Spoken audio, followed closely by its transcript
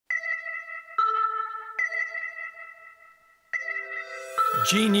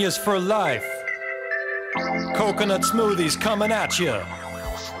Genius for life. Coconut smoothies coming at you.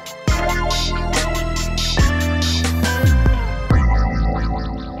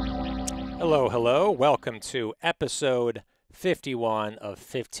 Hello, hello. Welcome to episode 51 of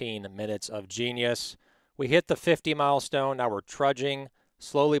 15 Minutes of Genius. We hit the 50 milestone. Now we're trudging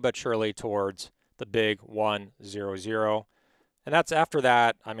slowly but surely towards the big 100. And that's after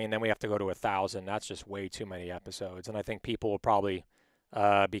that, then we have to go to 1,000. That's just way too many episodes. And I think people will probably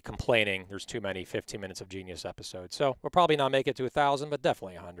be complaining there's too many 15 Minutes of Genius episodes. So we'll probably not make it to 1,000, but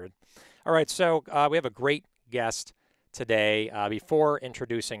definitely 100. All right, so we have a great guest today. Before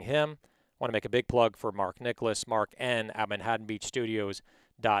introducing him, I want to make a big plug for Mark Nicholas, Mark N. at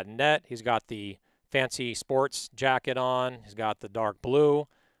ManhattanBeachStudios.net. He's got the fancy sports jacket on. He's got the dark blue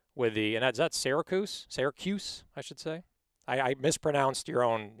with the, and is that Syracuse? Syracuse, I should say. I mispronounced your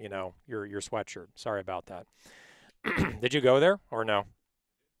own, your sweatshirt. Sorry about that. Did you go there or no?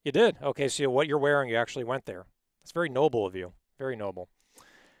 You did? Okay, so what you're wearing, you actually went there. That's very noble of you. Very noble.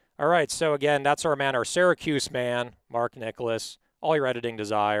 All right, so again, that's our man, our Syracuse man, Mark Nicholas. All your editing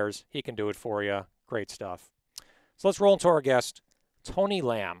desires, he can do it for you. Great stuff. So let's roll into our guest, Tony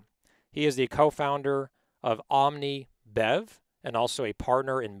Lam. He is the co-founder of Omnibev and also a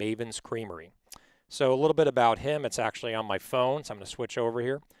partner in Maven's Creamery. So a little bit about him. It's actually on my phone, so I'm going to switch over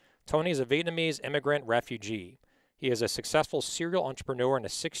here. Tony is a Vietnamese immigrant refugee. He is a successful serial entrepreneur and a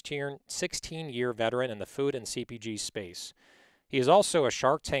 16-year veteran in the food and CPG space. He is also a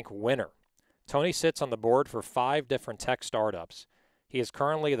Shark Tank winner. Tony sits on the board for 5 different tech startups. He is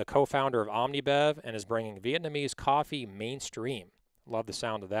currently the co-founder of Omnibev and is bringing Vietnamese coffee mainstream. Love the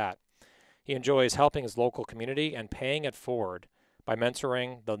sound of that. He enjoys helping his local community and paying it forward by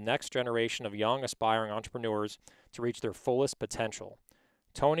mentoring the next generation of young aspiring entrepreneurs to reach their fullest potential.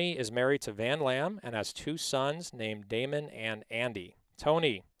 Tony is married to Van Lam and has 2 sons named Damon and Andy.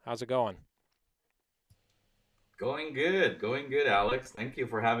 Tony, how's it going? Going good, Alex. Thank you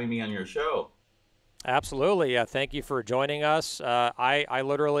for having me on your show. Absolutely. Thank you for joining us. I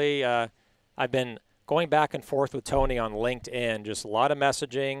literally, I've been going back and forth with Tony on LinkedIn, just a lot of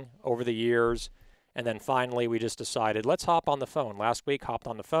messaging over the years. And then finally, we just decided, let's hop on the phone. Last week, hopped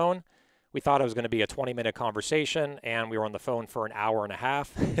on the phone. We thought it was going to be a 20-minute conversation, and we were on the phone for an hour and a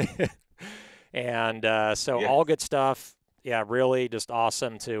half. And so Yeah. all good stuff. Yeah, really just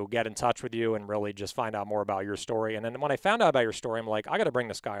awesome to get in touch with you and really just find out more about your story. And then when I found out about your story, I'm like, I got to bring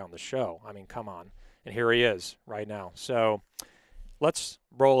this guy on the show. I mean, come on. And here he is right now. So let's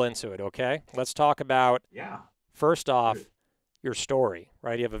roll into it, okay? Let's talk about, Yeah. first off, Good. your story,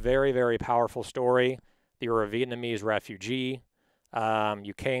 right? You have a very, very powerful story. You're a Vietnamese refugee.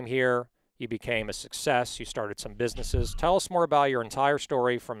 You came here. You became a success. You started some businesses. Tell us more about your entire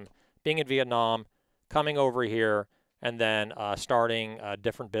story from being in Vietnam, coming over here, and then starting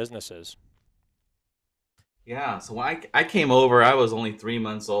different businesses. Yeah. So when I came over, I was only 3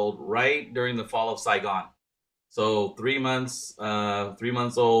 months old, right during the fall of Saigon. So 3 months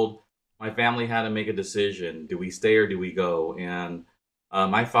old, my family had to make a decision. Do we stay or do we go? And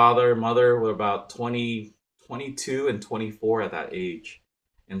my father and mother were about 20, 22 and 24 at that age.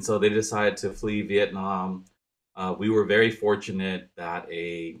 And so they decided to flee Vietnam. We were very fortunate that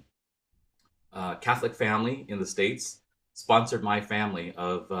a Catholic family in the States sponsored my family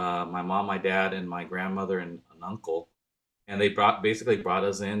of my mom, my dad, and my grandmother and an uncle. And they basically brought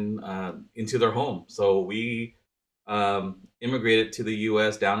us into their home. So we immigrated to the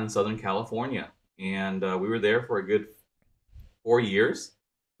U.S. down in Southern California. And we were there for a good 4 years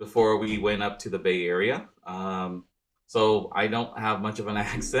before we went up to the Bay Area. So I don't have much of an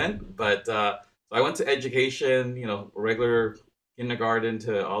accent, but so I went to education, regular kindergarten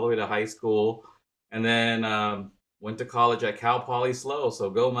to all the way to high school, and then went to college at Cal Poly SLO. So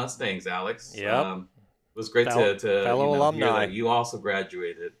go Mustangs, Alex. Yep. It was great to fellow hear alumni. that you also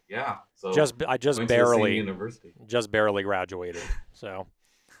graduated. Yeah. So I just going to the same barely university. graduated. So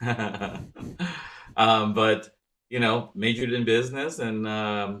But majored in business, and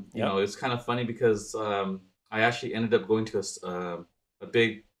Yep. it's kind of funny because I actually ended up going to a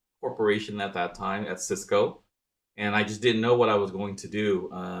big corporation at that time at Cisco, and I just didn't know what I was going to do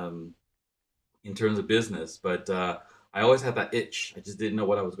in terms of business. But I always had that itch. I just didn't know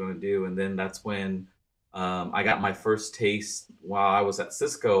what I was going to do, and then that's when I got my first taste while I was at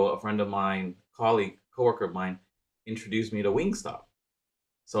Cisco. A friend of mine, coworker of mine, introduced me to Wingstop.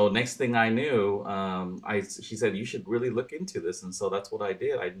 So next thing I knew, she said, you should really look into this. And so that's what I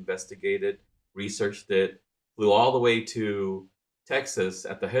did. I investigated, researched it, flew all the way to Texas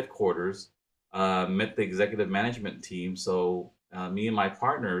at the headquarters, met the executive management team. So me and my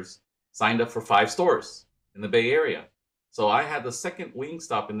partners signed up for 5 stores in the Bay Area. So I had the second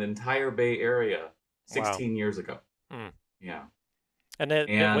Wingstop in the entire Bay Area Wow. 16 years ago. Hmm. Yeah. And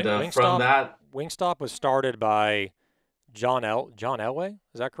And from that, Wingstop was started by John Elway.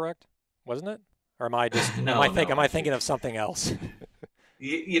 Is that correct? Wasn't it? Or no, no, am I actually. thinking of something else?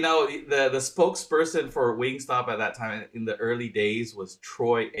 You know, the spokesperson for Wingstop at that time in the early days was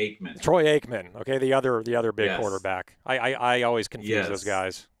Troy Aikman. Troy Aikman. Okay, the other big Yes. quarterback. I always confuse those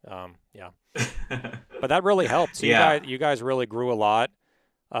Yes. guys. Yeah. But that really helped. So Yeah. you guys really grew a lot.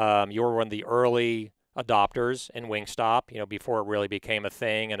 You were one of the early adopters in Wingstop, you know, before it really became a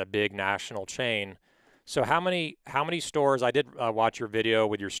thing and a big national chain. So how many stores? I did watch your video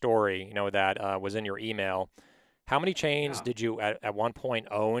with your story, you know, that was in your email. How many chains Yeah. did you at one point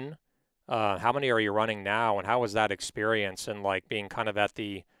own? How many are you running now? And how was that experience and like being kind of at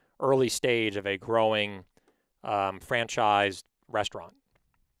the early stage of a growing franchised restaurant?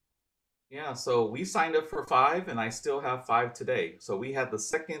 Yeah, so we signed up for five, and I still have five today. So we had the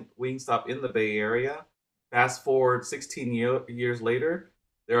second Wingstop in the Bay Area. Fast forward 16 years later,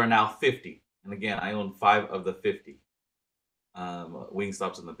 there are now 50. And again, I own five of the 50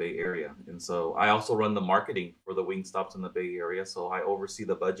 Wingstops in the Bay Area. And so I also run the marketing for the Wingstops in the Bay Area. So I oversee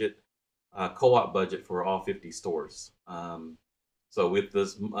the budget, co-op budget for all 50 stores. So with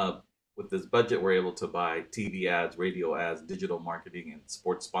this budget, we're able to buy TV ads, radio ads, digital marketing, and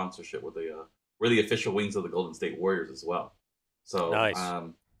sports sponsorship with we're the official wings of the Golden State Warriors as well. So Nice.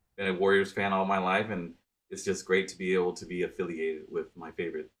 been a Warriors fan all my life, and it's just great to be able to be affiliated with my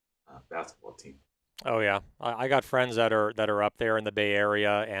favorite basketball team. Oh yeah, I got friends that are up there in the Bay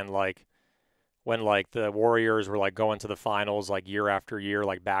Area, and like when like the Warriors were like going to the finals like year after year,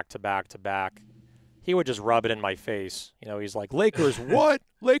 like back to back to back, he would just rub it in my face. You know, he's like, Lakers what?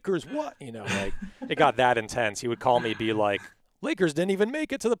 Lakers what? You know, like it got that intense. He would call me, be like, Lakers didn't even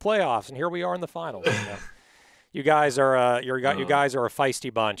make it to the playoffs, and here we are in the finals. You know, you uh, guys are a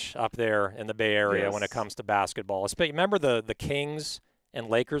feisty bunch up there in the Bay Area when it yes. comes to basketball. Remember the Kings and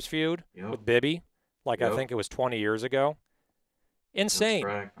Lakers feud Yep. with Bibby? Like I Yep. think it was 20 years ago. That's Insane.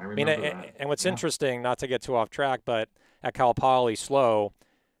 correct. I I mean, remember that. and what's Yeah. interesting, not to get too off track, but at Cal Poly SLO,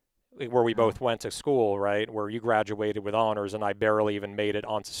 where we Yeah. both went to school, right, where you graduated with honors and I barely even made it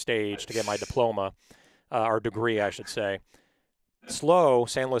onto stage to get my diploma, or degree, I should say. SLO,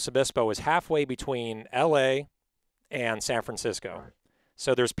 San Luis Obispo, is halfway between LA and San Francisco. Right.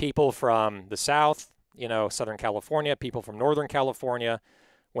 So there's people from the South, you know, Southern California, people from Northern California.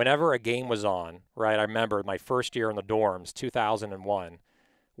 Whenever a game was on, right, I remember my first year in the dorms, 2001,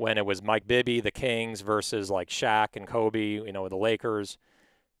 when it was Mike Bibby, the Kings, versus like Shaq and Kobe, you know, the Lakers.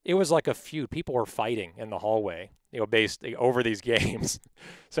 It was like a feud. People were fighting in the hallway, you know, based over these games.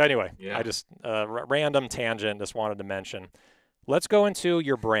 So anyway, I Yeah. just random tangent. Just wanted to mention. Let's go into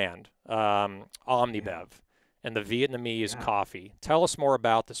your brand, Yeah. Omnibev, and the Vietnamese Yeah. coffee. Tell us more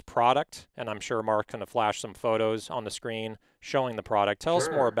about this product, and I'm sure Mark's going to flash some photos on the screen showing the product. Tell us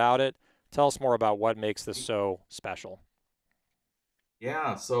more Sure. about it. Tell us more about what makes this so special.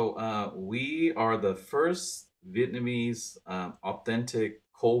 Yeah, so we are the first Vietnamese authentic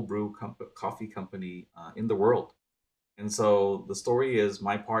cold brew coffee company in the world. And so the story is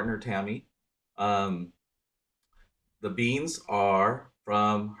my partner Tammy. Um, the beans are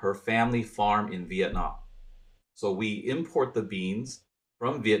from her family farm in Vietnam. So we import the beans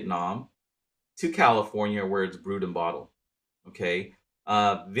from Vietnam to California where it's brewed and bottled. Okay.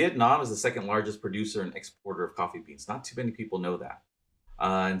 Vietnam is the second largest producer and exporter of coffee beans. Not too many people know that.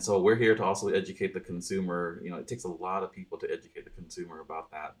 And so we're here to also educate the consumer. You know, it takes a lot of people to educate the consumer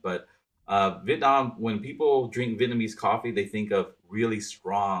about that. But Vietnam, when people drink Vietnamese coffee, they think of really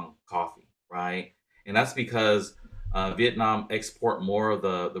strong coffee, right? And that's because Vietnam export more of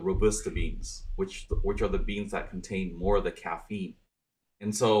the Robusta beans, which are the beans that contain more of the caffeine.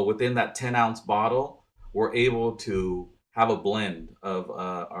 And so within that 10-ounce bottle, we're able to have a blend of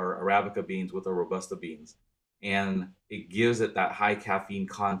our Arabica beans with our Robusta beans. And it gives it that high caffeine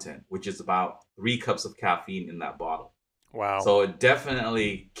content, which is about 3 cups of caffeine in that bottle. Wow. So it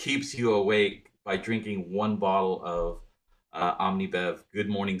definitely keeps you awake by drinking one bottle of Omnibev Good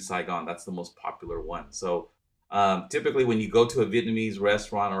Morning Saigon. That's the most popular one. So typically, when you go to a Vietnamese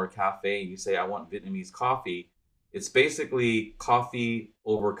restaurant or a cafe and you say, I want Vietnamese coffee, it's basically coffee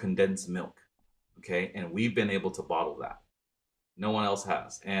over condensed milk. Okay. And we've been able to bottle that. No one else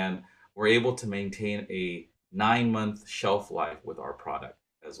has. And we're able to maintain a 9-month shelf life with our product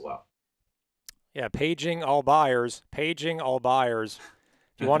as well. Yeah, paging all buyers. Paging all buyers.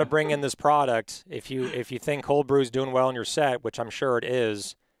 If you want to bring in this product, if you think cold brew is doing well in your set, which I'm sure it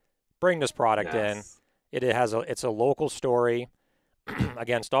is, bring this product in. Yes. It's a local story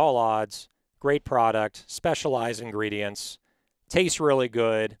against all odds. great product, specialized ingredients, tastes really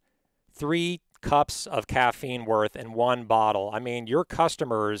good, 3 cups of caffeine worth in one bottle. I mean, your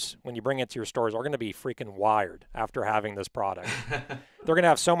customers, when you bring it to your stores, are going to be freaking wired after having this product. They're going to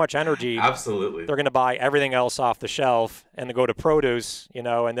have so much energy. Absolutely. They're going to buy everything else off the shelf and to go to produce, you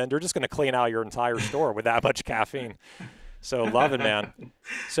know, and then they're just going to clean out your entire store with that much caffeine. So love it, man.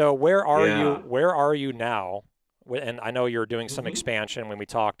 So where are you? Where are you now? And I know you're doing some expansion when we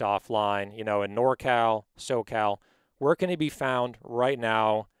talked offline, you know, in NorCal, SoCal. Where can it be found right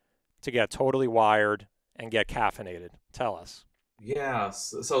now to get totally wired and get caffeinated? Tell us.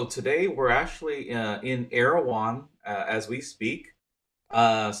 Yes. So today we're actually in Erewhon as we speak.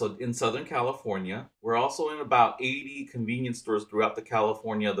 So in Southern California, we're also in about 80 convenience stores throughout the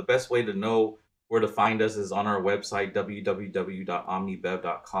California. The best way to know where to find us is on our website,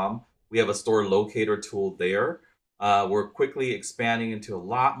 www.omnibev.com. We have a store locator tool there. We're quickly expanding into a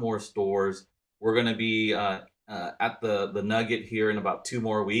lot more stores. We're going to be at the Nugget here in about 2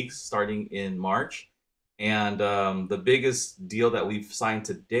 more weeks, starting in March. And the biggest deal that we've signed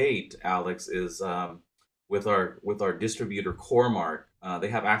to date, Alex, is with our distributor Core-Mark. They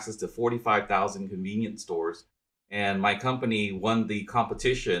have access to 45,000 convenience stores, and my company won the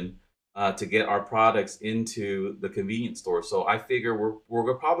competition to get our products into the convenience store. So I figure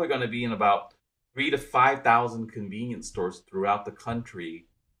we're probably going to be in about 3,000 to 5,000 convenience stores throughout the country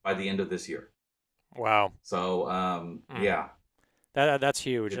by the end of this year. Wow. So yeah, That's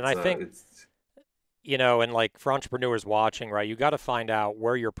huge. And I think, you know, and like for entrepreneurs watching, right, you got to find out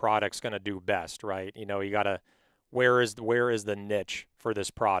where your product's going to do best, right? You know, you got to, where is the niche for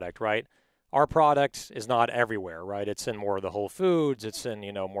this product, right? Our product is not everywhere, right? It's in more of the Whole Foods. It's in,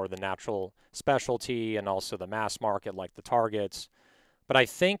 you know, more of the natural specialty and also the mass market like the Targets. But I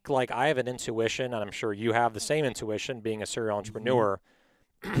think like I have an intuition, and I'm sure you have the same intuition being a serial entrepreneur,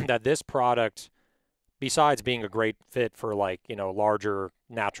 that this product, besides being a great fit for like, you know, larger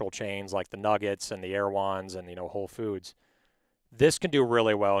natural chains like the Nuggets and the Erewhons and, you know, Whole Foods, this can do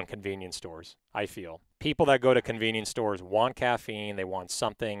really well in convenience stores, I feel. People that go to convenience stores want caffeine. They want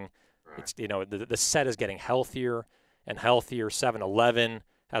something. It's, you know, the set is getting healthier and healthier. 7-Eleven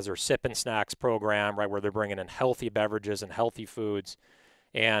has their Sip and Snacks program, right, where they're bringing in healthy beverages and healthy foods.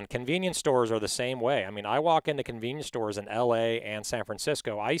 And convenience stores are the same way. I mean, I walk into convenience stores in LA and San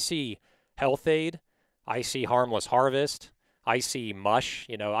Francisco. I see Health Aid. I see Harmless Harvest. I see Mush.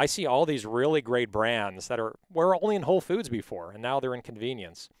 You know, I see all these really great brands that were only in Whole Foods before, and now they're in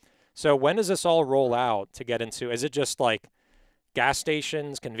convenience. So when does this all roll out to get into? Is it just like gas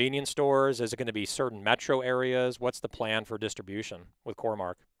stations, convenience stores? Is it going to be certain metro areas? What's the plan for distribution with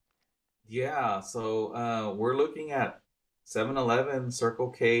Core-Mark? Yeah, so we're looking at 7-Eleven, Circle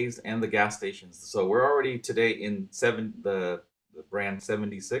K's, and the gas stations. So we're already today in the brand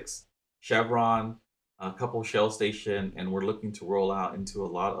 76, Chevron, a couple Shell station, and we're looking to roll out into a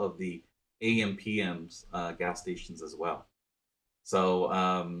lot of the AM/PM's gas stations as well. So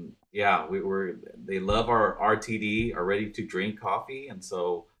yeah, they love our RTD, our ready to drink coffee, and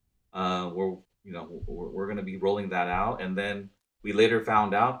so we're going to be rolling that out. And then we later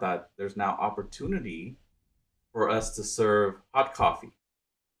found out that there's now opportunity for us to serve hot coffee.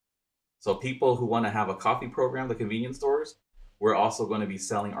 So people who want to have a coffee program, the convenience stores, we're also going to be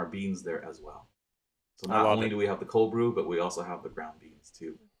selling our beans there as well. So not only do we have the cold brew, but we also have the ground beans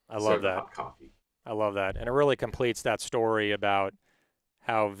too. I love that. Hot coffee. I love that. And it really completes that story about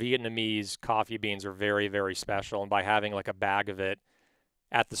how Vietnamese coffee beans are very, very special. And by having like a bag of it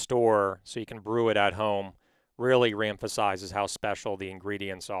at the store so you can brew it at home really reemphasizes how special the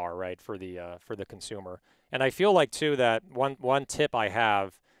ingredients are, right, for the consumer. And I feel like too that one tip I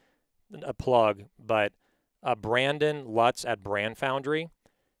have, a plug, but Brandon Lutz at Brand Foundry,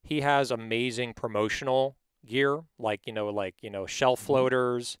 he has amazing promotional gear, like shelf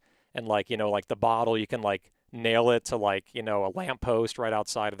floaters, and like the bottle you can like nail it to like a lamppost right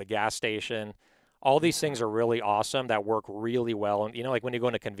outside of the gas station. All these things are really awesome that work really well. And like when you go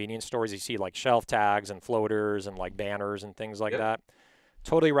into convenience stores, you see like shelf tags and floaters and like banners and things like that.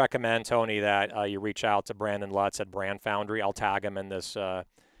 Totally recommend, Tony, that you reach out to Brandon Lutz at Brand Foundry. I'll tag him in this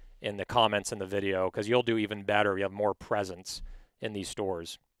in the comments in the video because you'll do even better. You have more presence in these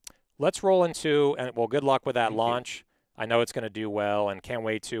stores. Let's roll into, and well, good luck with that launch. I know it's going to do well, and can't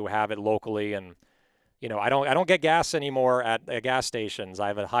wait to have it locally. And I don't get gas anymore at gas stations. I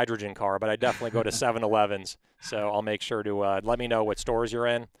have a hydrogen car, but I definitely go to 7-Elevens. So I'll make sure to let me know what stores you're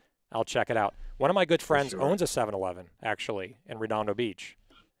in. I'll check it out. One of my good friends owns a 7-Eleven, actually, in Redondo Beach.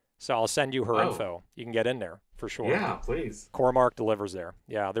 So I'll send you her info. You can get in there for sure. Yeah, please. Core-Mark delivers there.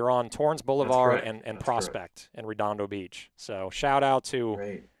 Yeah, they're on Torrance Boulevard and Prospect in Redondo Beach. So shout out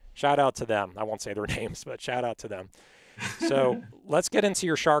to Shout out to them. I won't say their names, but shout out to them. So let's get into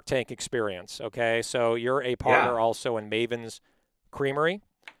your Shark Tank experience. Okay, so you're a Yeah, partner also in Maven's Creamery,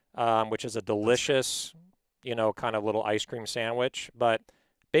 which is a that's right. delicious, kind of little ice cream sandwich. But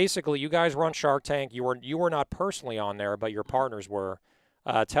basically, you guys run Shark Tank. You were not personally on there, but your partners were.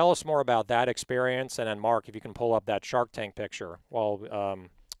 Tell us more about that experience, and then Mark, if you can pull up that Shark Tank picture while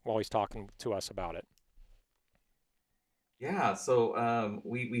he's talking to us about it. Yeah, so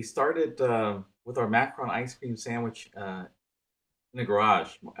we started with our macaron ice cream sandwich in a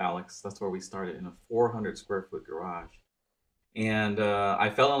garage, Alex. That's where we started, in a 400 square foot garage. And I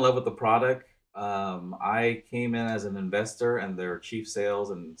fell in love with the product. I came in as an investor and their chief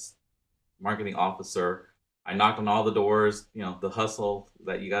sales and marketing officer. I knocked on all the doors, the hustle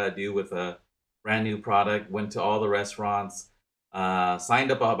that you got to do with a brand new product. Went to all the restaurants,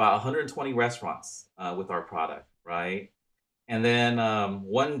 signed up about 120 restaurants with our product, right? And then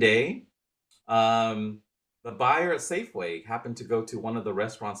one day, um, the buyer at Safeway happened to go to one of the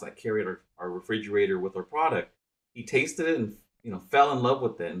restaurants that carried our refrigerator with our product. He tasted it and fell in love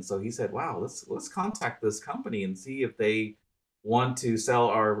with it, and so he said, "Wow, let's contact this company and see if they want to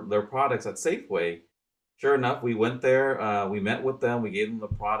sell their products at Safeway." Sure enough, we went there. We met with them. We gave them the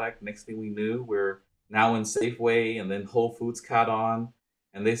product. Next thing we knew, we're now in Safeway, and then Whole Foods caught on,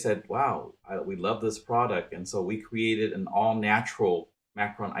 and they said, "Wow, we love this product," and so we created an all natural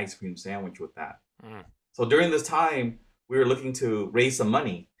macaron ice cream sandwich with that. Mm. So during this time, we were looking to raise some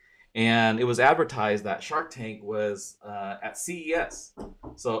money, and it was advertised that Shark Tank was at CES.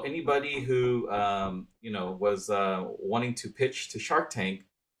 So anybody who was wanting to pitch to Shark Tank,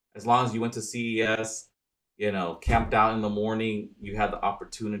 as long as you went to CES, camped out in the morning, you had the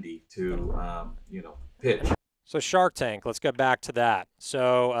opportunity to pitch. So Shark Tank, let's get back to that.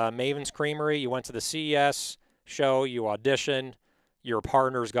 So Maven's Creamery, you went to the CES show, you auditioned, your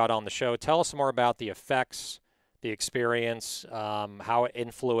partners got on the show. Tell us more about the effects, the experience, how it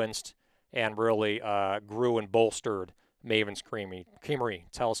influenced and really grew and bolstered Maven's Creamery.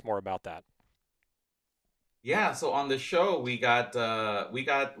 Tell us more about that. Yeah, so on the show we got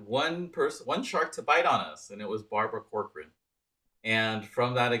one shark to bite on us, and it was Barbara Corcoran. And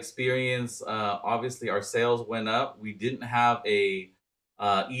from that experience, obviously our sales went up. We didn't have a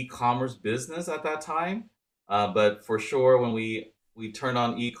e-commerce business at that time, but for sure when we turned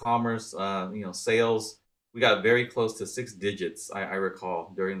on e-commerce, sales, we got very close to six digits. I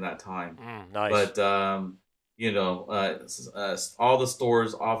recall during that time. Nice. But all the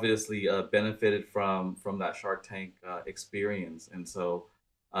stores obviously benefited from that Shark Tank experience, and so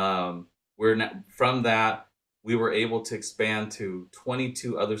from that we were able to expand to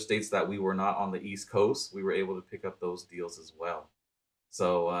 22 other states that we were not on the East Coast. We were able to pick up those deals as well.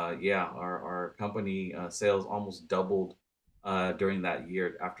 So yeah, our company sales almost doubled during that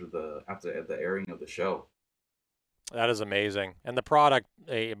year after the airing of the show. That is amazing. And the product,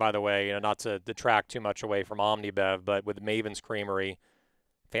 by the way, not to detract too much away from Omnibev, but with Maven's Creamery,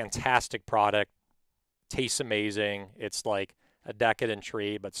 fantastic product, tastes amazing. It's like a decadent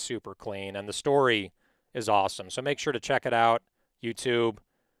treat, but super clean. And the story is awesome. So make sure to check it out. YouTube,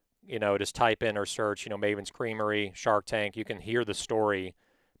 just type in or search, Maven's Creamery, Shark Tank. You can hear the story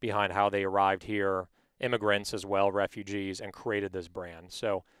behind how they arrived here, immigrants as well, refugees, and created this brand.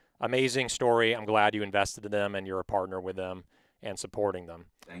 So amazing story. I'm glad you invested in them and you're a partner with them and supporting them.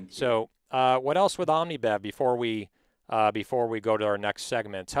 Thank you. So what else with Omnibev before we go to our next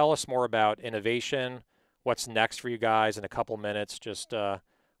segment? Tell us more about innovation. What's next for you guys in a couple minutes? Just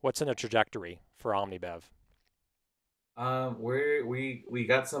what's in the trajectory for Omnibev? We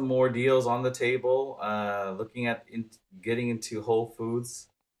got some more deals on the table. Looking at getting into Whole Foods,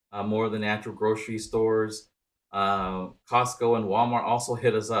 more of the natural grocery stores. Costco and Walmart also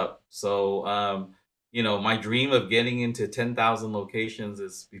hit us up. So my dream of getting into 10,000 locations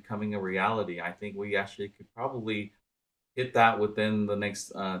is becoming a reality. I think we actually could probably hit that within the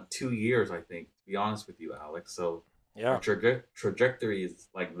next 2 years. I think, to be honest with you, Alex. So Yeah. our trajectory is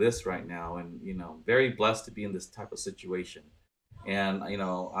like this right now, and very blessed to be in this type of situation. And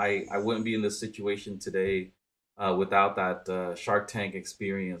I wouldn't be in this situation today without that Shark Tank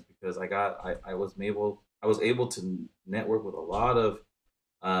experience, because I was able to network with a lot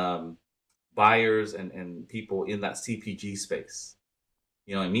of buyers and people in that CPG space.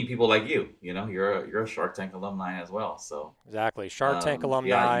 And meet people like you. You're a Shark Tank alumni as well. So Exactly. Shark Tank yeah, you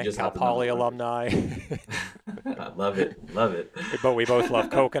alumni, just Cal have to know how Poly to work alumni. it. I love it, love it. But we both love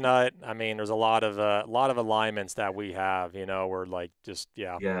coconut. I mean, there's a lot of alignments that we have. We're like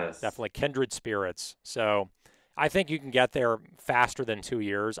Yes. definitely kindred spirits. So I think you can get there faster than 2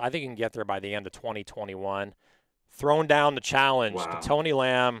 years. I think you can get there by the end of 2021. Throwing down the challenge to Wow. Tony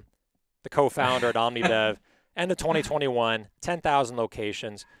Lam, the co-founder at Omnibev, and the 2021 10,000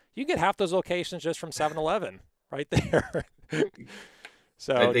 locations. You get half those locations just from 7-Eleven right there.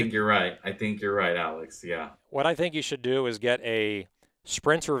 So I think you're right. I think you're right, Alex. Yeah. what I think you should do is get a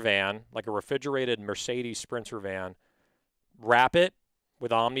Sprinter van, like a refrigerated Mercedes Sprinter van, wrap it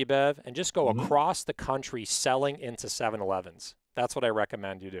with Omnibev, and just go across the country selling into 7-Elevens. That's what I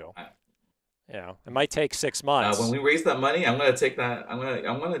recommend you do. You know, it might take 6 months. When we raise that money, I'm gonna take that. I'm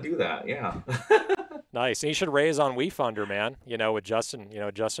gonna do that. Yeah. Nice. And you should raise on WeFunder, man. You know, with Justin,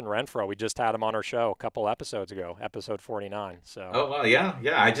 Justin Renfro. We just had him on our show a couple episodes ago, episode 49. So. Oh well, yeah.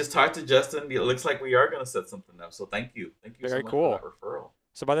 I just talked to Justin. It looks like we are gonna set something up. So thank you. Very so much cool. for that referral.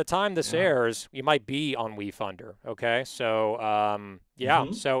 So by the time this airs, you might be on WeFunder. Okay. So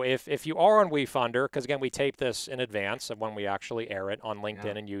So if you are on WeFunder, because again we tape this in advance of when we actually air it on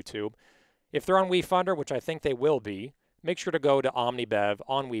LinkedIn and YouTube. If they're on WeFunder, which I think they will be, make sure to go to Omnibev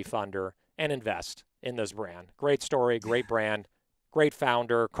on WeFunder and invest in this brand. Great story, great brand, great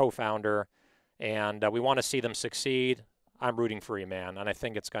founder, co-founder, and we want to see them succeed. I'm rooting for you, man, and I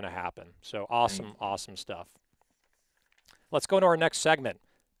think it's going to happen. So awesome, awesome stuff. Let's go to our next segment.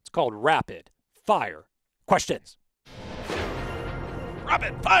 It's called Rapid Fire Questions.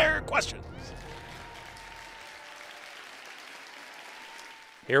 Rapid Fire Questions.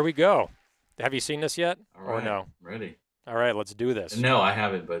 Here we go. Have you seen this yet? All right, or no? I'm ready. All right, let's do this. No, I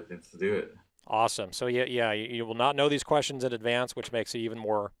haven't, but let's do it. Awesome. So you will not know these questions in advance, which makes it even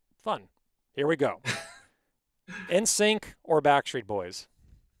more fun. Here we go. NSYNC or Backstreet Boys?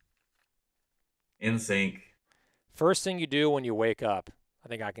 NSYNC. First thing you do when you wake up. I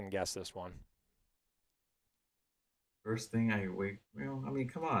think I can guess this one. First thing I wake. Well, I mean,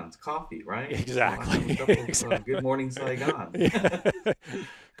 come on, it's coffee, right? Exactly. Good morning, Saigon.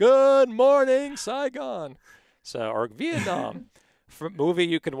 Good morning, Saigon. So, or Vietnam. Movie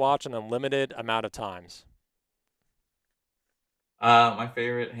you can watch an unlimited amount of times. My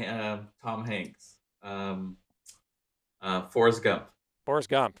favorite, Tom Hanks. Forrest Gump. Forrest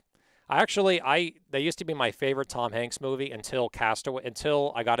Gump. They used to be my favorite Tom Hanks movie until Castaway.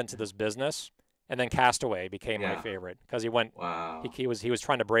 Until I got into this business, and then Castaway became my favorite because he went. Wow. He was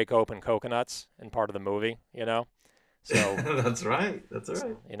trying to break open coconuts in part of the movie. So that's right. That's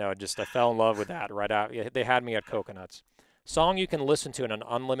right. I fell in love with that right out. They had me at coconuts. Song you can listen to in an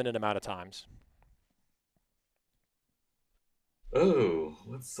unlimited amount of times. Oh,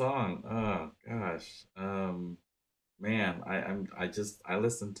 what song? Oh gosh. Man, I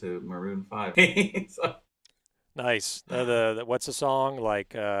listened to Maroon 5. So. Nice. What's the song?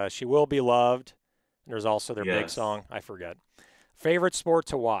 Like She Will Be Loved. And there's also their big song. I forget. Favorite sport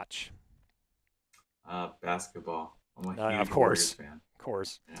to watch? Basketball. I'm a huge of course. Warriors fan. Of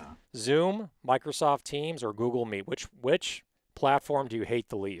course. Yeah. Zoom, Microsoft Teams, or Google Meet? Which platform do you hate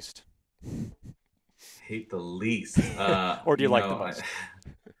the least? Hate the least. Or do you like the most?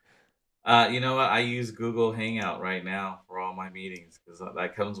 You know what? I use Google Hangout right now for all my meetings because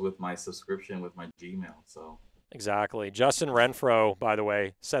that comes with my subscription with my Gmail. So exactly. Justin Renfro, by the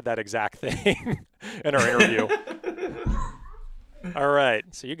way, said that exact thing in our interview. All right.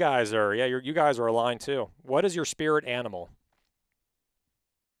 So you guys are you guys are aligned too. What is your spirit animal?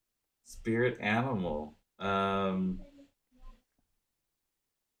 Spirit animal. That's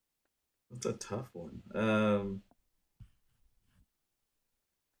a tough one.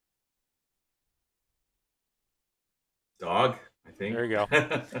 Dog, I think. There you go.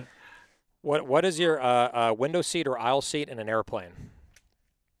 What is your window seat or aisle seat in an airplane?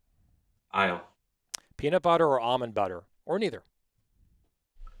 Aisle. Peanut butter or almond butter, or neither?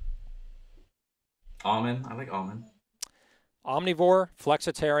 Almond. I like almond. Omnivore,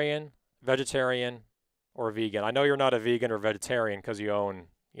 flexitarian, vegetarian, or vegan? I know you're not a vegan or vegetarian because you own,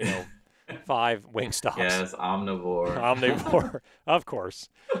 5 Wingstops. Yes, omnivore. Omnivore, of course.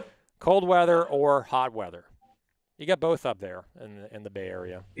 Cold weather or hot weather? You got both up there in the Bay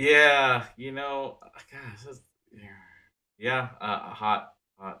Area. Yeah, gosh, hot.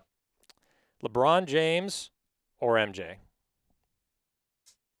 LeBron James or MJ?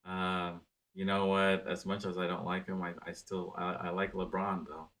 You know what? As much as I don't like him, I still like LeBron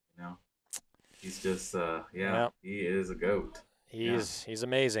though. He's just he is a goat. He's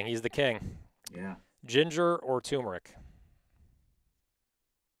amazing. He's the king. Yeah. Ginger or turmeric?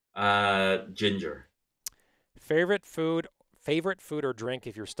 Ginger. Favorite food or drink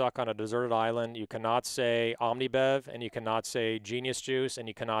if you're stuck on a deserted island? You cannot say Omnibev, and you cannot say Genius Juice, and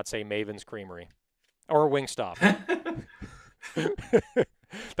you cannot say Maven's Creamery or Wingstop.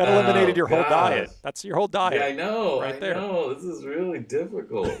 That eliminated your whole diet. That's your whole diet. Yeah, I know. Right there. I know. This is really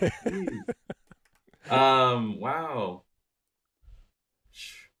difficult. Wow.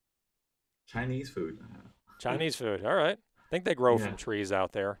 Chinese food. Chinese food. All right. I think they grow Yeah. from trees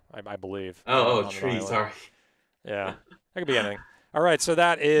out there, I believe. Oh, on an trees. island. Sorry. Yeah. That could be anything. All right, so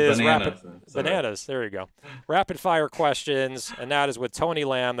that is Bananas. bananas. There you go. Rapid fire questions, and that is with Tony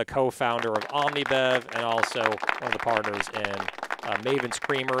Lam, the co-founder of Omnibev, and also one of the partners in Maven's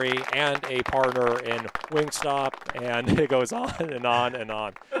Creamery, and a partner in Wingstop, and it goes on and on and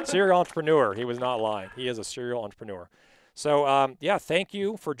on. Serial entrepreneur. He was not lying. He is a serial entrepreneur. So, yeah, thank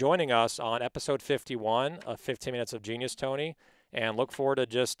you for joining us on episode 51 of 15 Minutes of Genius, Tony, and look forward to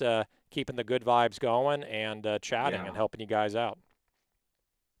just keeping the good vibes going and chatting and helping you guys out.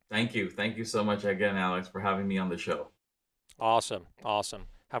 Thank you. Thank you so much again, Alex, for having me on the show. Awesome. Awesome.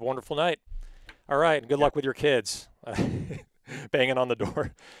 Have a wonderful night. All right. Good luck with your kids banging on the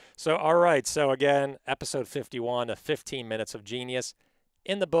door. So, all right. So, again, episode 51 of 15 Minutes of Genius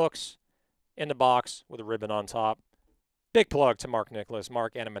in the books, in the box with a ribbon on top. Big plug to Mark Nicholas,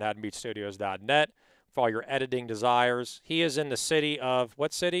 Mark at ManhattanBeachStudios.net for all your editing desires. He is in the city of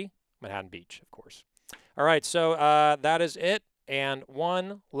what city? Manhattan Beach, of course. All right. So, that is it. And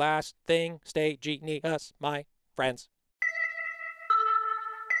one last thing, stay genius, my friends.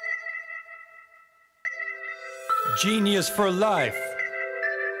 Genius for life.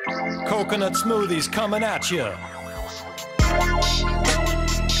 Coconut smoothies coming at you.